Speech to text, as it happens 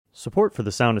Support for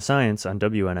the Sound of Science on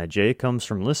WNIJ comes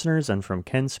from listeners and from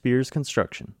Ken Spears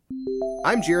Construction.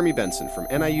 I'm Jeremy Benson from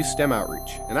NIU STEM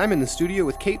Outreach, and I'm in the studio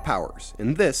with Kate Powers,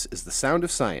 and this is the Sound of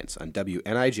Science on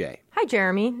WNIJ. Hi,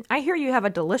 Jeremy. I hear you have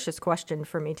a delicious question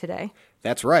for me today.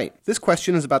 That's right. This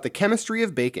question is about the chemistry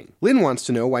of baking. Lynn wants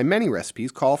to know why many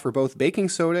recipes call for both baking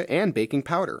soda and baking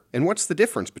powder, and what's the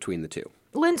difference between the two?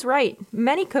 Lynn's right.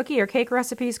 Many cookie or cake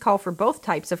recipes call for both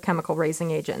types of chemical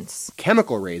raising agents.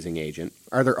 Chemical raising agent?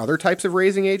 Are there other types of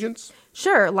raising agents?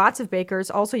 Sure, lots of bakers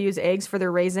also use eggs for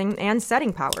their raising and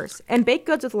setting powers. And baked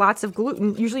goods with lots of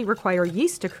gluten usually require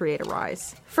yeast to create a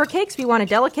rise. For cakes, we want a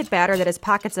delicate batter that has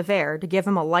pockets of air to give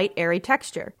them a light, airy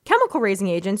texture. Chemical raising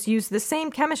agents use the same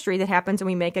chemistry that happens when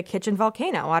we make a kitchen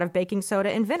volcano out of baking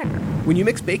soda and vinegar. When you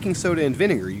mix baking soda and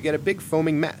vinegar, you get a big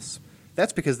foaming mess.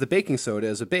 That's because the baking soda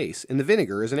is a base and the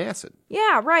vinegar is an acid.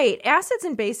 Yeah, right. Acids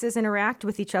and bases interact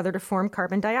with each other to form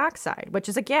carbon dioxide, which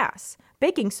is a gas.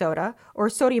 Baking soda, or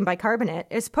sodium bicarbonate,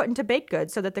 is put into baked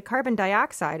goods so that the carbon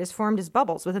dioxide is formed as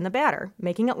bubbles within the batter,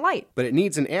 making it light. But it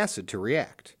needs an acid to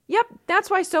react. Yep,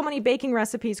 that's why so many baking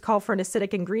recipes call for an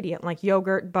acidic ingredient like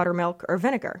yogurt, buttermilk, or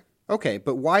vinegar. Okay,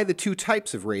 but why the two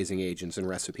types of raising agents in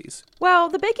recipes? Well,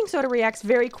 the baking soda reacts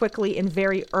very quickly and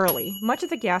very early. Much of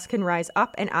the gas can rise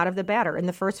up and out of the batter in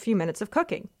the first few minutes of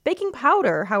cooking. Baking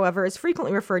powder, however, is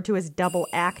frequently referred to as double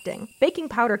acting. Baking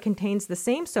powder contains the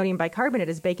same sodium bicarbonate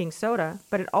as baking soda,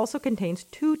 but it also contains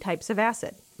two types of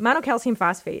acid. Monocalcium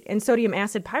phosphate and sodium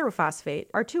acid pyrophosphate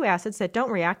are two acids that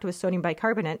don't react with sodium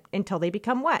bicarbonate until they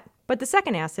become wet. But the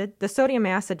second acid, the sodium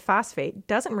acid phosphate,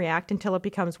 doesn't react until it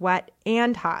becomes wet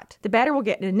and hot. The batter will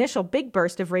get an initial big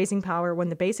burst of raising power when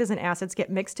the bases and acids get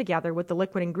mixed together with the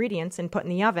liquid ingredients and put in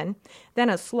the oven, then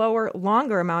a slower,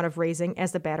 longer amount of raising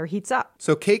as the batter heats up.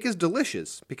 So cake is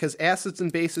delicious because acids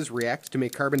and bases react to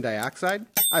make carbon dioxide?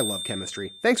 I love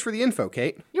chemistry. Thanks for the info,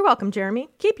 Kate. You're welcome, Jeremy.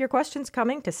 Keep your questions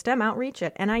coming to STEM Outreach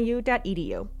at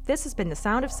niu.edu. This has been The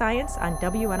Sound of Science on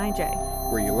WNIJ,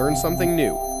 where you learn something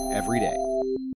new every day.